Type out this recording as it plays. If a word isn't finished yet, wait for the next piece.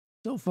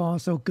So far,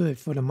 so good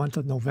for the month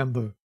of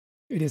November.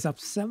 It is up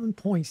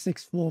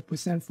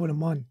 7.64% for the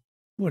month.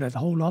 Will it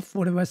hold up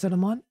for the rest of the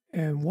month?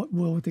 And what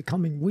will the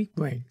coming week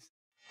bring?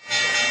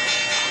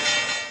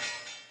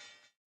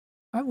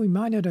 I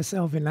reminded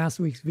ourselves in last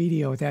week's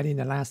video that in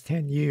the last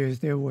 10 years,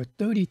 there were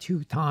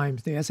 32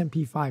 times the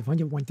S&P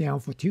 500 went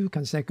down for 2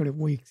 consecutive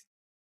weeks,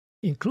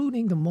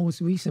 including the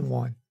most recent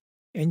one.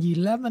 And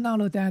 11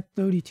 out of that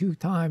 32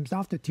 times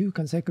after 2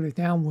 consecutive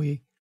down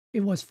weeks,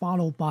 it was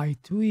followed by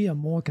 3 or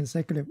more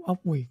consecutive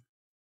up weeks.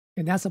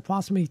 And that's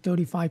approximately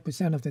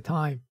 35% of the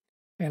time.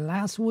 And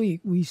last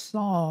week, we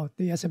saw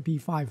the S&P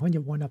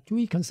 500 went up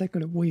 3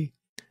 consecutive weeks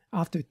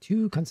after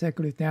 2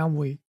 consecutive down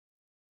weeks.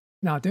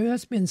 Now, there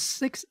has been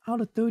 6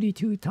 out of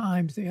 32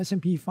 times the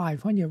S&P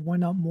 500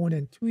 went up more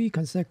than 3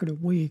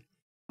 consecutive weeks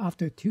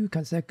after 2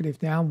 consecutive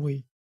down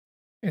weeks.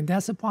 And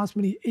that's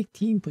approximately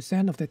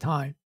 18% of the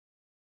time.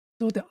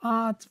 So the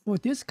odds for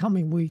this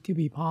coming week to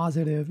be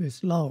positive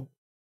is low.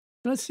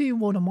 Let's see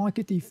what the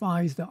market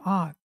defines the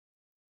odds.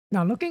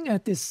 Now, looking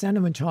at this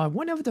sentiment chart,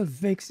 whenever the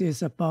VIX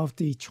is above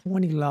the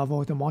 20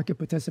 level, the market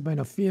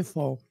participants are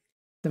fearful.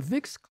 The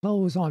VIX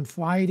closed on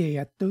Friday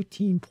at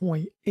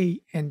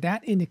 13.8, and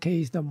that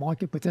indicates the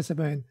market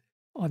participants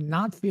are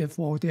not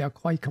fearful, they are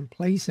quite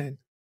complacent.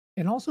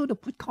 And also the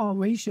put-call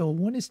ratio,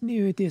 when it's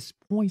near this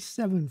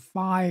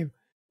 0.75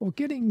 or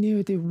getting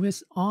near the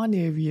risk-on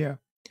area,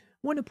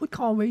 when the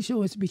put-call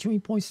ratio is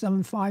between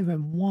 0.75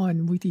 and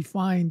 1, we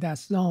define that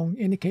zone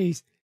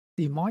indicates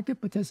the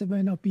market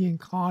participants are being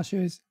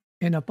cautious,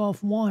 and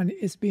above 1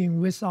 is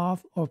being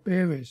risk-off or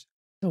bearish.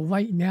 So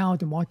right now,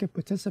 the market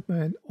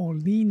participants are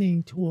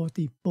leaning toward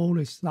the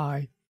bullish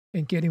side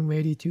and getting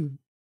ready to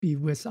be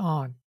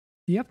risk-on.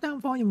 The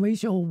up-down volume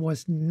ratio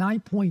was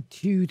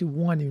 9.2 to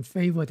 1 in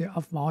favor of the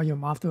up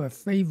volume after a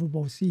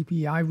favorable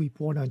CPI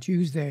report on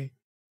Tuesday.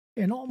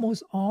 And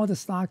almost all the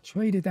stocks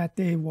traded that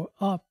day were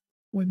up,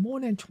 with more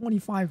than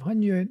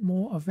 2,500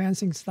 more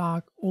advancing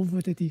stock over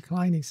the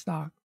declining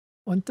stock.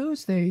 On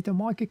Thursday, the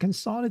market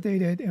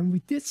consolidated and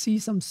we did see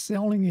some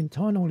selling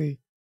internally.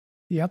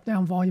 The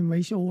up-down volume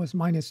ratio was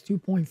minus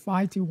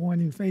 2.5 to 1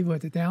 in favor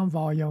of the down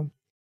volume,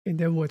 and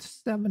there were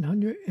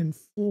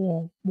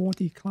 704 more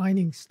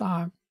declining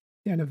stock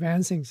than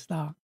advancing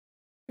stock.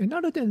 And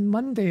other than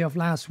Monday of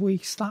last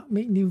week, stock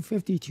make new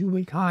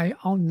 52-week high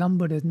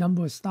outnumbered the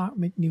number of stock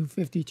make new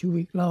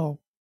 52-week low.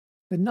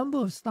 The number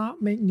of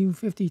stock make new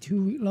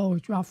 52-week low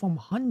dropped from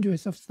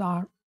hundreds of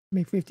stock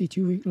make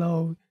 52-week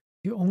low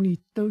to only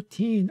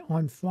 13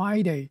 on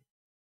Friday.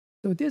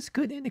 So this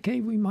could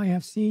indicate we might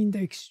have seen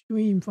the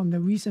extreme from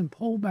the recent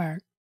pullback.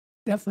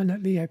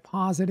 Definitely a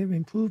positive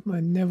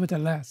improvement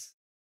nevertheless.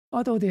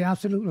 Although the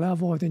absolute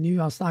level of the New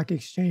York Stock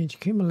Exchange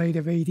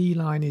cumulative AD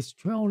line is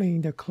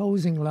trailing the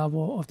closing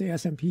level of the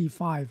S&P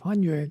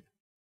 500,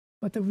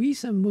 but the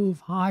recent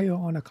move higher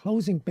on a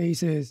closing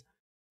basis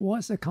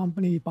was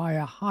accompanied by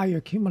a higher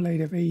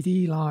cumulative AD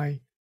line,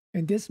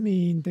 and this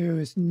means there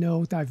is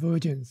no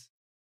divergence.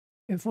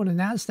 And for the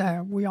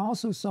NASDAQ, we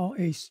also saw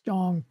a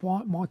strong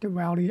broad market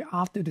rally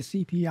after the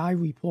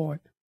CPI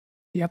report.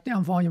 The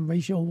up-down volume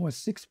ratio was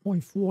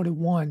 6.4 to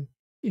 1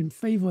 in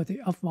favor of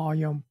the up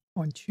volume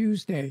on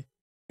Tuesday,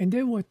 and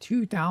there were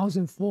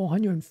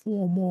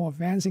 2,404 more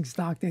advancing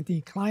stock than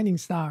declining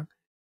stock.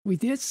 We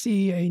did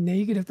see a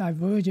negative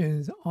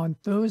divergence on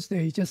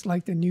Thursday, just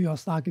like the New York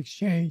Stock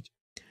Exchange.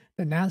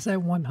 The NASDAQ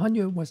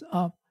 100 was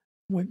up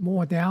with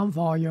more down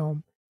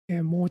volume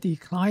and more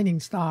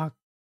declining stock.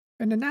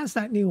 And the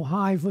NASDAQ new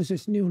high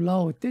versus new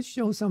low did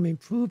show some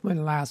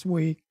improvement last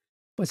week,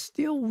 but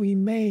still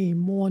remain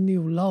more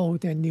new low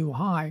than new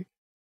high.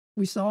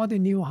 We saw the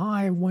new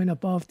high went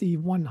above the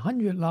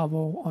 100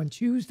 level on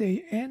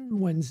Tuesday and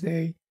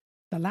Wednesday.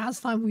 The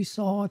last time we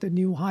saw the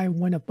new high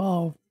went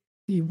above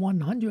the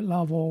 100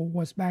 level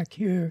was back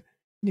here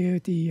near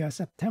the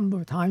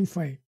September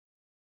timeframe.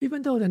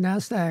 Even though the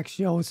NASDAQ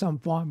showed some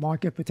broad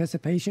market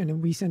participation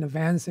in recent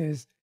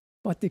advances,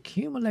 but the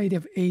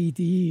cumulative AD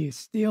is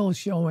still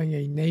showing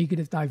a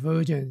negative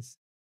divergence.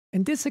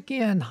 And this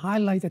again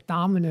highlights the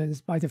dominance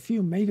by the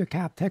few mega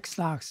cap tech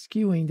stocks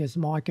skewing this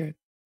market.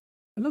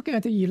 Looking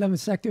at the 11th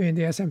sector in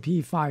the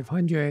S&P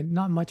 500,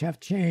 not much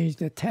have changed.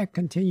 The tech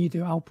continue to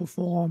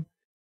outperform,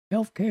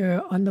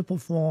 healthcare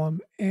underperform,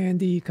 and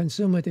the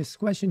consumer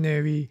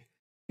discretionary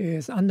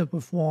is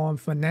underperformed.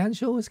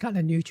 Financial is kind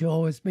of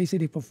neutral. It's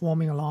basically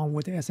performing along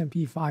with the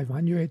S&P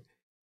 500.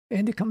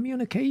 And the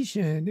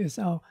communication is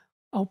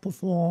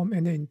outperform,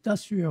 and the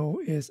industrial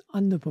is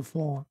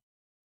underperformed.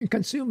 And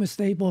consumer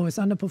staple is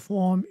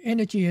underperformed,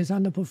 energy is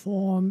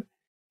underperformed,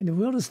 and the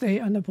real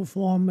estate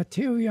underperformed,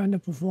 material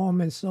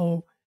underperformed, and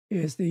so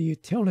is the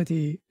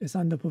utility is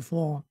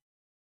underperformed.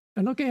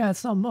 And looking at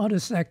some other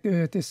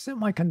sector, the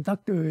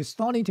semiconductor is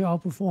starting to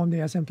outperform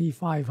the S&P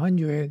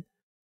 500.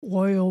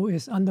 Oil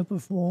is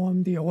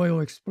underperformed. The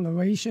oil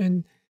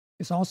exploration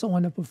is also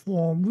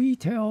underperformed.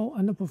 Retail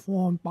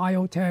underperformed.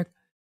 Biotech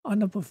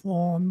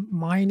underperformed.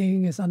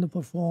 Mining is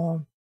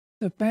underperformed.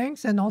 The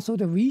banks and also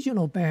the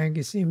regional bank,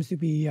 it seems to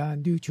be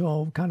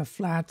neutral, kind of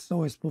flat,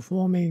 so it's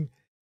performing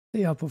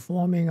They are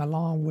performing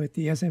along with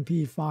the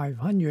S&P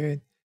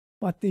 500,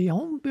 but the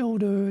home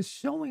builder is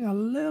showing a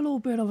little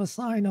bit of a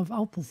sign of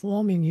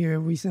outperforming here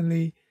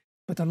recently,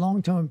 but the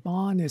long-term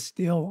bond is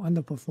still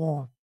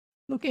underperformed.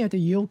 Looking at the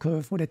yield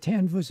curve for the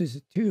 10 versus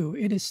the 2,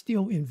 it is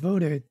still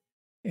inverted,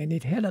 and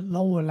it headed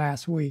lower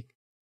last week.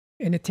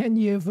 And the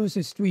 10-year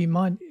versus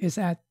 3-month is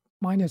at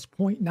minus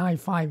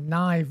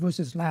 0.959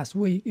 versus last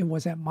week, it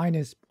was at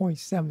minus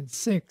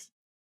 0.76.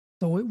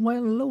 So it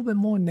went a little bit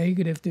more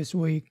negative this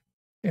week,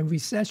 and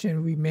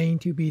recession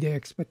remained to be the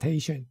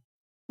expectation.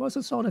 We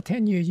also saw the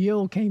 10-year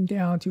yield came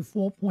down to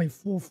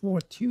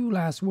 4.442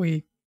 last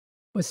week,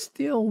 but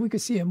still we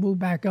could see it move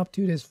back up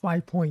to this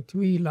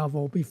 5.3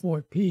 level before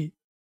it peaked.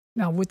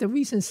 Now, with the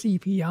recent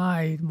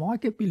CPI, the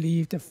market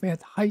believed the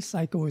Fed hike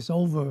cycle is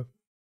over.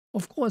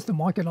 Of course, the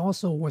market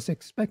also was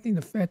expecting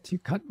the Fed to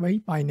cut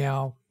rate by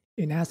now,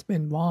 and has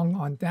been wrong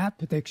on that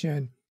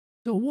prediction.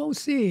 So we'll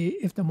see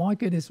if the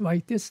market is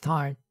right this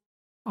time.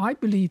 I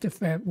believe the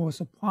Fed will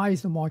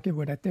surprise the market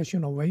with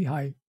additional rate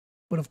hike,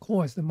 but of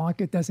course, the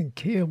market doesn't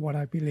care what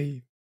I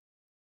believe.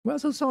 We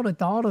also saw the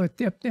dollar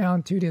dip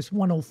down to this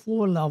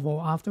 104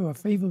 level after a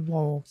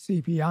favorable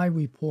CPI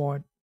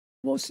report.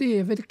 We'll see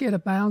if it get a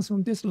bounce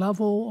from this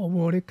level or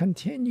will it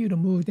continue to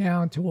move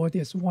down toward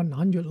this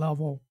 100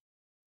 level.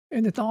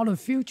 In the dollar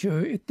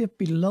future, it dipped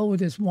below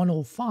this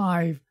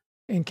 105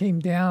 and came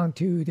down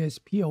to this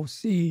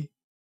POC,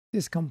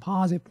 this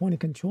composite point of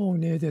control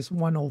near this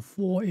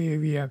 104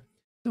 area.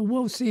 So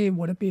we'll see,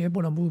 will it be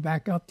able to move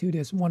back up to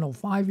this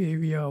 105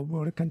 area, or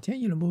will it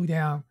continue to move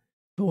down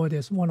toward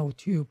this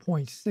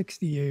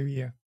 102.60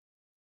 area?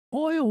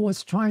 Oil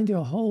was trying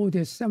to hold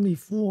this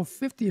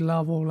 74.50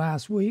 level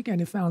last week,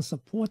 and it found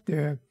support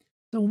there.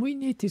 So we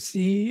need to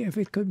see if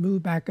it could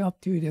move back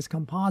up to this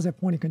composite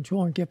point of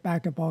control and get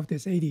back above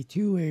this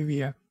 82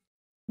 area.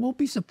 We'll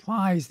be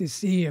surprised to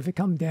see if it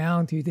comes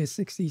down to this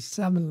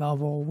 67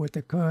 level with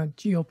the current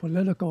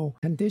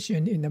geopolitical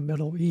condition in the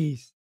Middle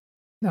East.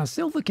 Now,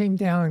 silver came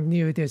down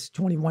near this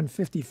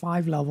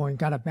 21.55 level and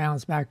got a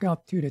bounce back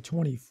up to the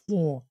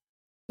 24.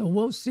 So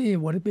we'll see,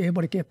 will it be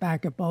able to get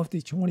back above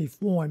the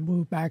 24 and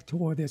move back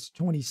toward this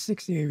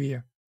 26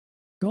 area.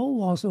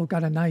 Gold also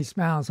got a nice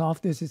bounce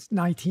off this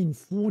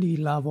 1940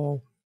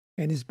 level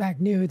and is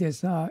back near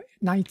this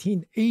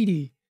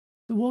 1980.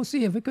 So we'll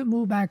see if it could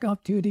move back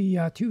up to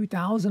the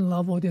 2000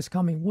 level this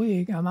coming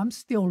week. I'm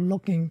still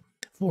looking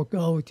for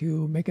gold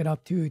to make it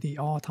up to the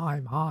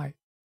all-time high.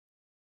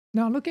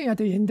 Now, looking at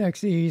the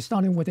indexes,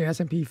 starting with the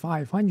S&P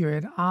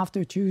 500,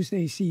 after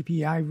Tuesday's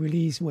CPI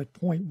release with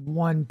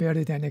 0.1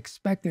 better than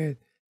expected,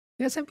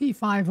 the S&P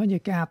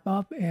 500 gap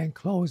up and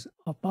closed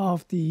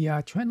above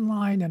the trend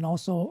line and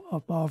also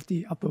above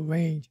the upper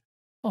range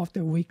of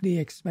the weekly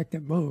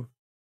expected move.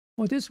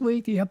 For this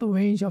week, the upper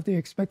range of the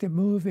expected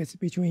move is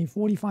between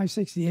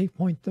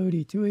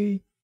 4568.33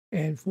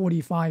 and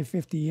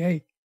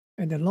 4558,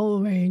 and the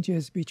lower range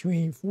is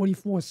between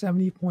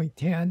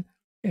 4470.10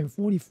 and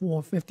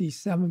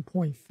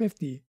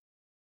 4457.50.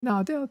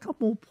 Now, there are a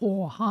couple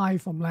poor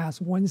highs from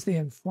last Wednesday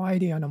and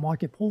Friday on the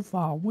market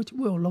profile, which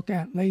we'll look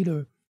at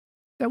later,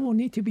 that will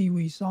need to be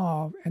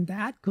resolved, and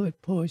that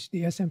could push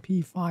the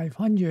S&P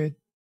 500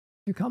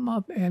 to come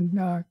up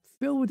and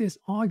fill this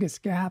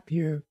August gap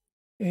here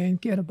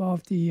and get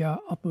above the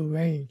upper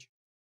range.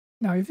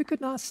 Now, if it could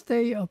not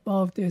stay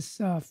above this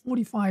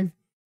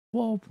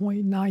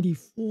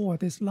 4512.94,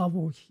 this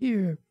level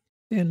here,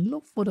 then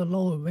look for the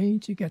lower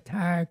range to get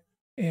tagged.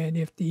 And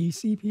if the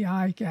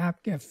CPI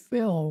gap gets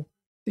filled,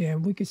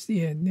 then we could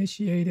see an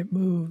initiated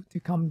move to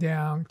come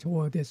down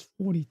toward this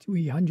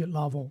 4300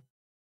 level.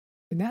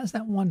 And that's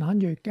that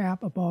 100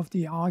 gap above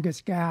the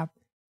August gap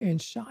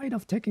and shy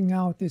of taking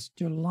out this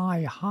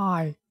July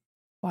high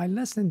by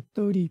less than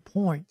 30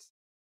 points.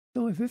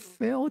 So if it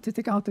failed to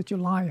take out the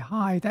July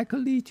high, that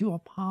could lead to a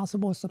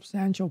possible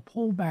substantial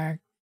pullback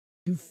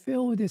to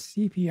fill this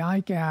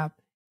CPI gap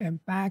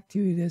and back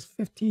to this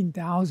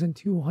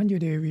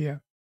 15,200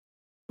 area.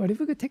 But if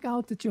we could take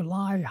out the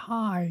July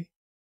high,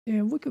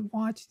 then we could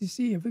watch to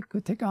see if it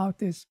could take out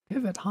this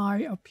pivot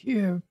high up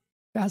here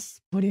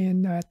that's put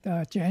in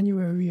at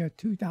January of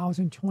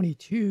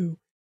 2022,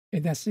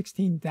 and that's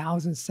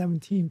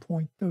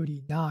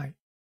 16,017.39.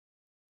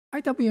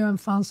 IWM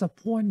found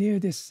support near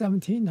this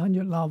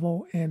 1700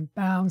 level and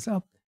bounced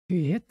up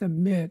to hit the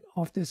mid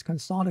of this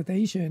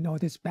consolidation or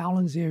this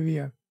balance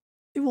area.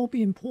 It will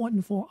be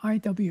important for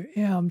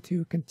IWM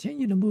to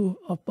continue to move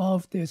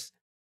above this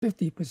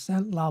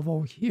 50%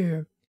 level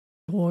here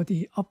toward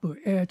the upper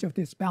edge of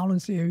this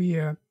balance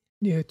area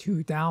near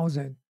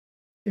 2000.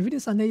 If it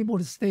is unable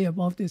to stay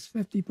above this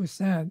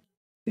 50%,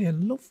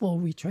 then look for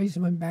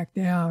retracement back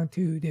down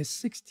to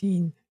this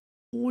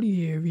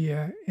 1640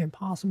 area and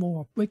possible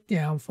a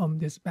breakdown from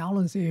this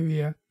balance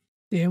area.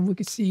 Then we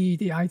could see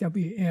the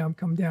IWM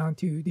come down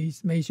to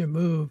this major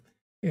move,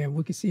 and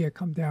we could see it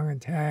come down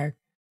and tag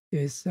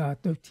this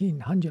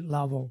 1300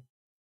 level.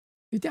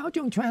 The Dow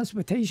Jones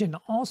Transportation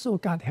also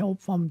got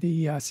help from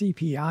the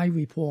CPI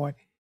report.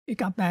 It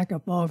got back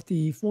above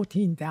the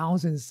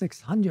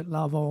 14,600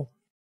 level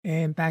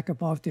and back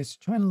above this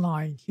trend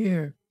line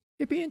here.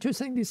 It'd be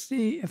interesting to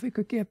see if we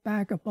could get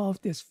back above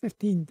this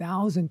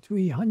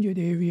 15,300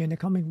 area in the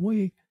coming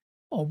week,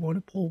 or will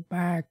it pull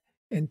back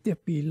and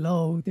dip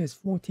below this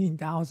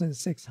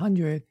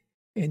 14,600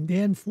 and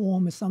then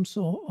form some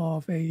sort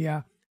of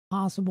a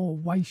possible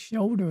white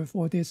shoulder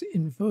for this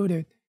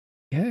inverted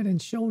head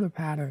and shoulder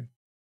pattern.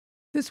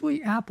 This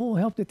week, Apple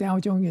helped the Dow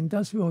Jones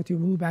Industrial to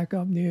move back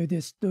up near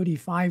this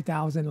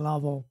 35,000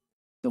 level.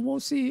 So we'll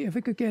see if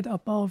it could get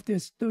above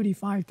this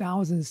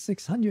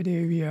 35,600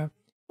 area,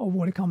 or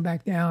will it come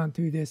back down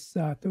to this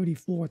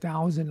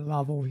 34,000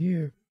 level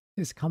here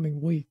this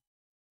coming week.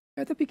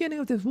 At the beginning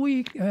of this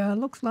week,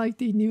 looks like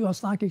the New York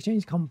Stock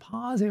Exchange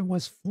Composite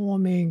was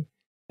forming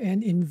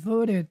an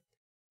inverted,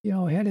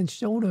 head and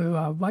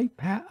shoulder, right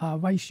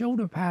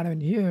shoulder pattern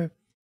here.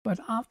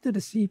 But after the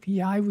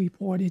CPI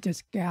report, it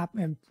just gapped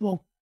and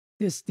broke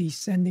this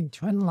descending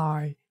trend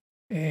line,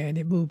 and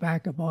it moved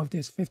back above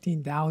this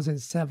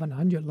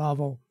 15,700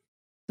 level.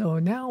 So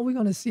now we're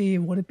going to see,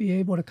 will it be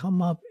able to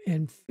come up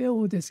and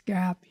fill this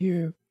gap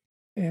here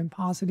and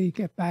possibly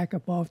get back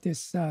above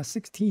this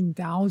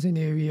 16,000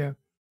 area.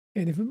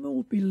 And if we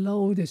move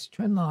below this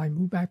trend line,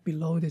 move back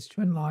below this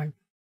trend line,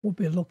 we'll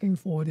be looking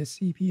for the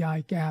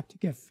CPI gap to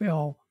get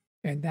filled.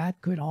 And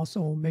that could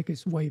also make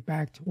its way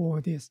back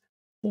toward this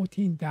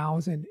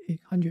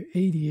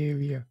 14,880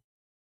 area.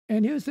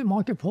 And here's the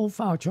market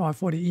profile chart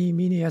for the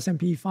E-mini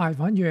S&P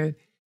 500.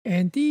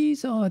 And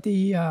these are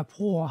the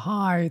poor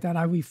high that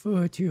I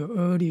referred to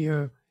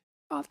earlier.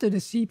 After the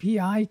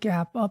CPI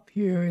gap up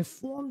here, it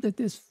formed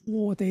this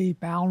 4-day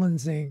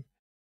balancing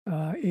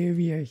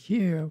area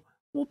here.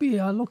 We'll be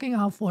looking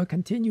out for a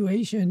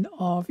continuation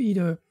of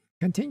either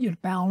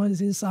continued balance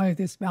inside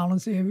this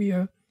balance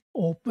area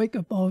or break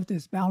above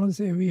this balance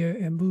area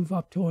and move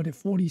up toward the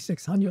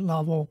 4,600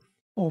 level,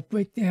 or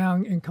break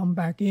down and come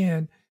back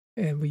in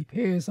and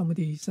repair some of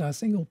these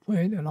single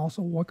print and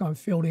also work on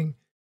filling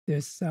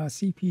this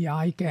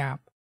CPI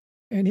gap.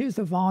 And here's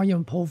the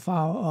volume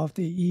profile of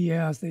the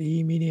ES, the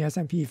E-mini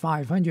S&P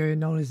 500.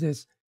 Notice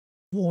this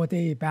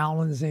 4-day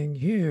balancing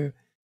here.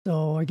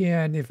 So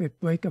again, if it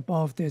break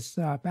above this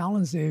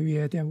balance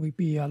area, then we'd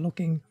be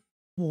looking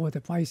for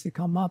the price to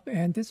come up.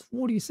 And this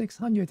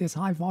 4,600, this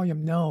high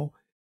volume node,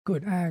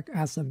 could act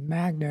as a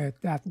magnet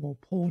that will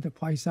pull the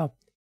price up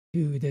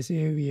to this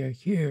area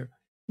here.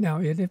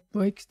 Now, if it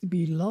breaks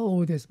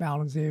below this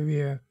balance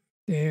area,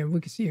 then we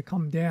can see it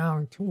come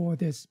down toward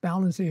this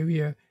balance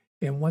area.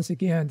 And once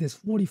again, this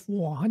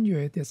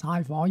 4,400, this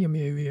high volume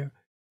area,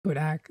 could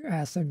act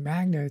as a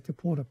magnet to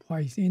pull the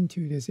price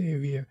into this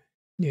area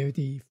near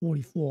the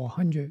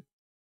 4,400.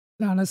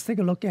 Now, let's take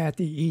a look at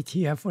the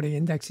ETF for the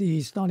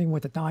indexes, starting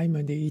with the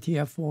Diamond, the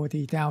ETF for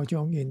the Dow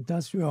Jones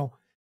Industrial.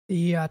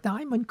 The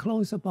Diamond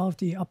closed above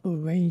the upper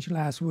range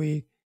last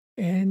week,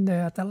 and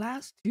the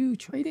last two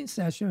trading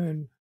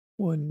sessions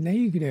were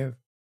negative.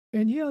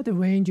 And here are the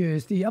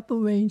ranges. The upper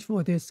range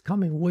for this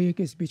coming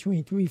week is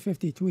between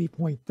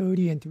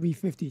 353.30 and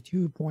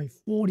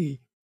 352.40.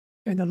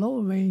 And the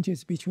lower range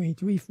is between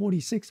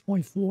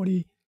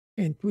 346.40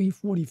 and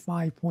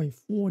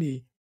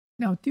 345.40.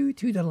 Now, due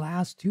to the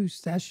last two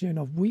sessions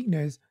of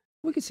weakness,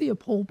 we can see a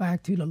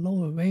pullback to the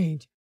lower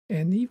range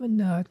and even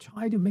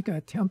try to make an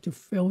attempt to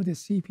fill the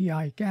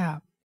CPI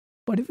gap.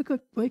 But if it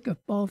could break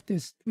above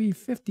this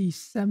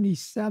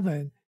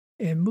 350.77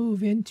 and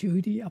move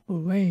into the upper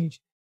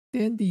range,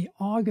 then the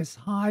August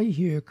high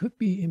here could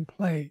be in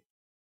play.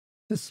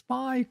 The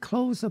SPY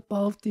closed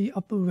above the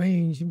upper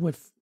range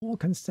with 4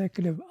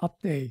 consecutive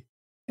updates.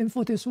 And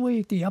for this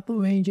week, the upper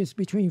range is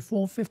between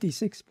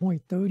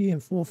 456.30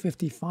 and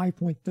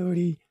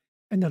 455.30,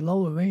 and the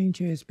lower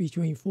range is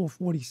between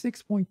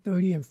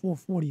 446.30 and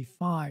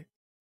 445.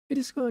 It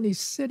is currently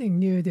sitting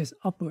near this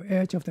upper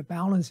edge of the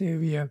balance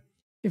area.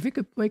 If it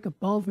could break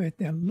above it,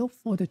 then look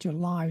for the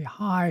July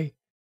high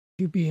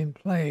to be in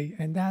play,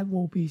 and that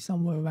will be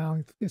somewhere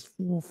around this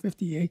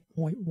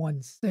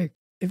 458.16.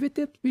 If it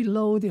dips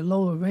below the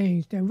lower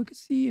range, then we could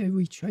see a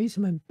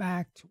retracement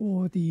back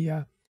toward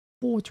the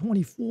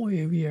 424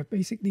 area,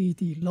 basically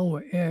the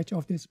lower edge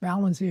of this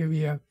balance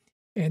area,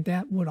 and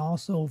that would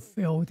also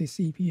fill the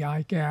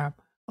CPI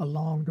gap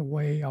along the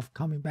way of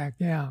coming back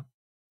down.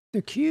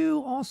 The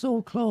Q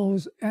also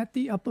closed at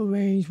the upper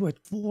range with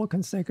 4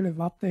 consecutive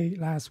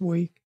updates last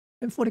week.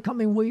 And for the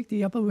coming week,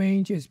 the upper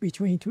range is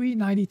between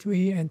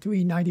 393 and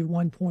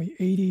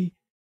 391.80,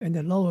 and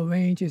the lower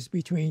range is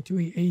between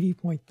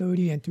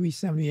 380.30 and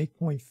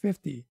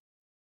 378.50.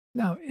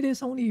 Now, it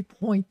is only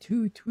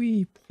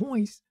 0.23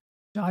 points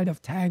shy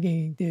of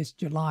tagging this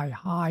July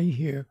high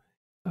here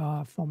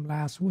from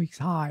last week's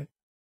high.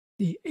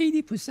 The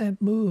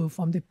 80% move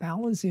from the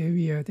balance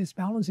area, this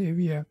balance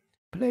area,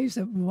 plays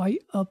it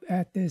right up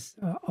at this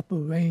upper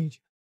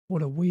range for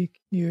the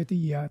week near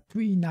the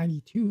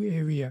 392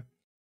 area.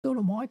 So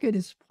the market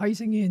is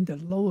pricing in the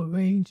lower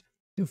range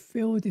to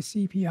fill the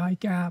CPI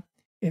gap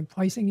and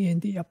pricing in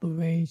the upper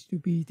range to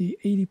be the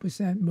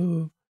 80%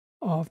 move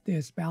of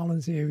this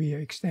balance area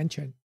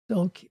extension.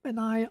 So keep an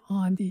eye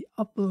on the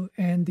upper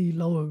and the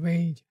lower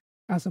range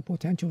as a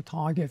potential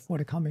target for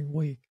the coming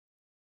week.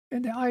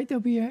 And the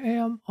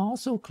IWM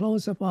also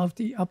closed above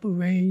the upper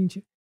range,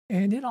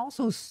 and it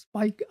also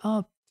spiked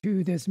up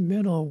to this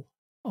middle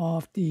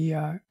of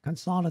the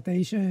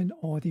consolidation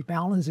or the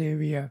balance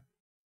area.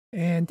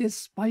 And this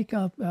spike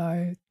up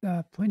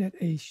printed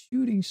a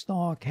shooting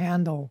star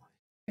candle.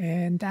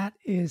 And that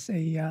is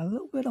a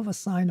little bit of a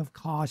sign of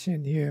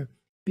caution here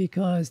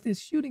because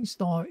this shooting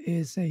star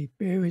is a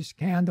bearish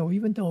candle,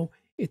 even though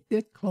it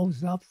did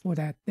close up for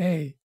that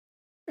day.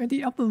 And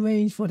the upper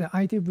range for the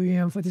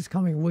IWM for this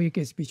coming week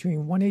is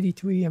between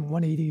 183 and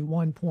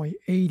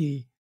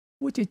 181.80,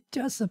 which is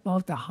just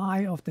above the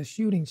high of the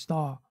shooting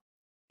star.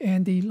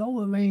 And the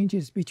lower range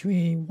is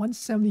between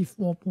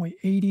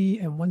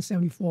 174.80 and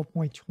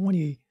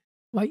 174.20,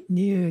 right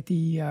near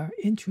the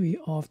entry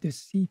of the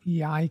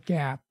CPI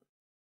gap,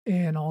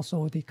 and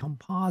also the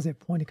composite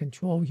point of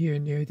control here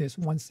near this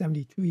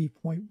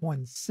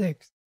 173.16.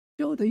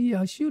 So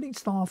the shooting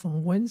star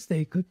from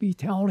Wednesday could be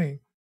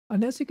telling.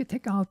 Unless you could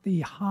take out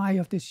the high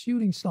of the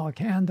shooting star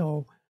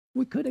candle,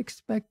 we could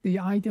expect the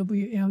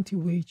IWM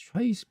to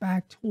retrace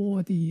back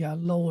toward the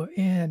lower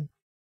end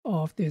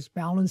of this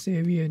balance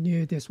area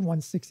near this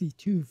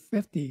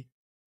 162.50.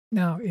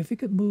 Now, if it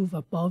could move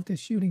above the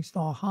shooting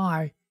star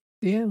high,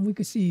 then we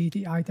could see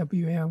the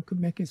IWM could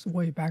make its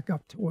way back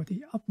up toward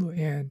the upper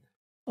end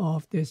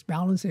of this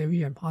balance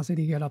area and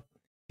possibly get up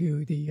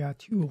to the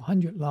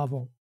 200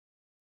 level.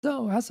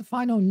 So as a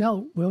final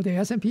note, will the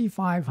S&P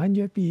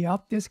 500 be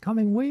up this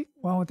coming week?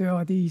 Well, there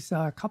are these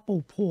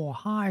couple pull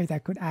high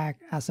that could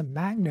act as a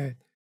magnet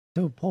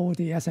to pull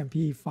the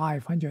S&P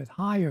 500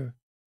 higher.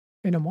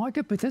 And the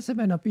market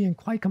participants are being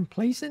quite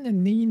complacent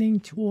and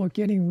leaning toward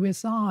getting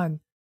risk on.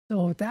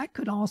 So that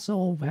could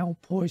also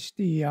help push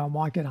the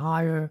market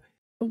higher.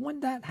 But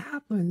when that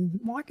happens,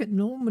 market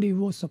normally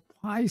will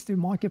surprise the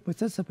market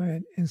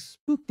participant and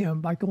spook them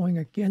by going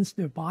against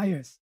their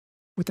bias.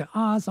 With the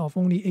odds of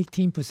only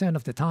 18%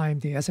 of the time,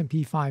 the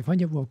S&P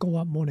 500 will go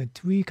up more than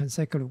 3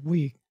 consecutive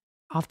weeks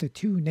after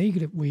 2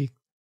 negative weeks,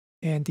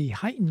 and the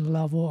heightened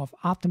level of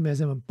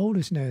optimism and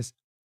bullishness.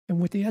 And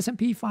with the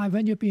S&P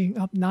 500 being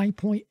up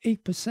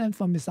 9.8%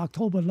 from its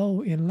October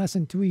low in less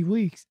than 3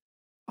 weeks,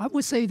 I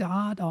would say the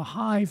odds are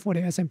high for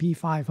the S&P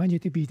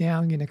 500 to be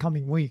down in the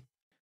coming week.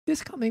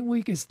 This coming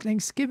week is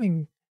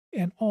Thanksgiving,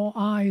 and all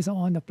eyes are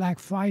on the Black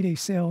Friday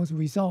sales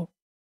result.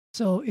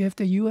 So if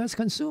the U.S.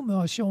 consumer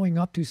are showing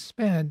up to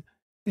spend,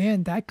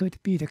 then that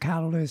could be the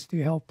catalyst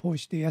to help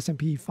push the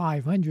S&P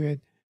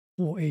 500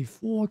 for a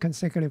 4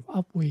 consecutive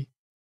up week.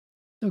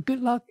 So good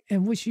luck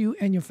and wish you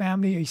and your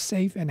family a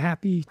safe and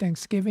happy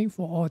Thanksgiving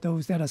for all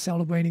those that are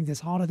celebrating this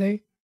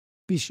holiday.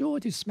 Be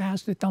sure to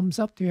smash the thumbs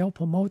up to help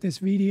promote this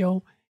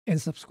video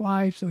and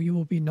subscribe so you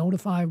will be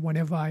notified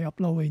whenever I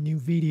upload a new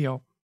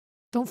video.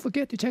 Don't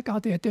forget to check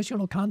out the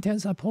additional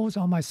contents I post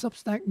on my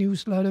Substack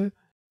newsletter.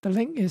 The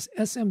link is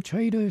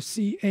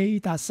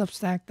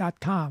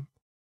smtraderca.substack.com.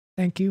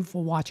 Thank you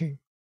for watching.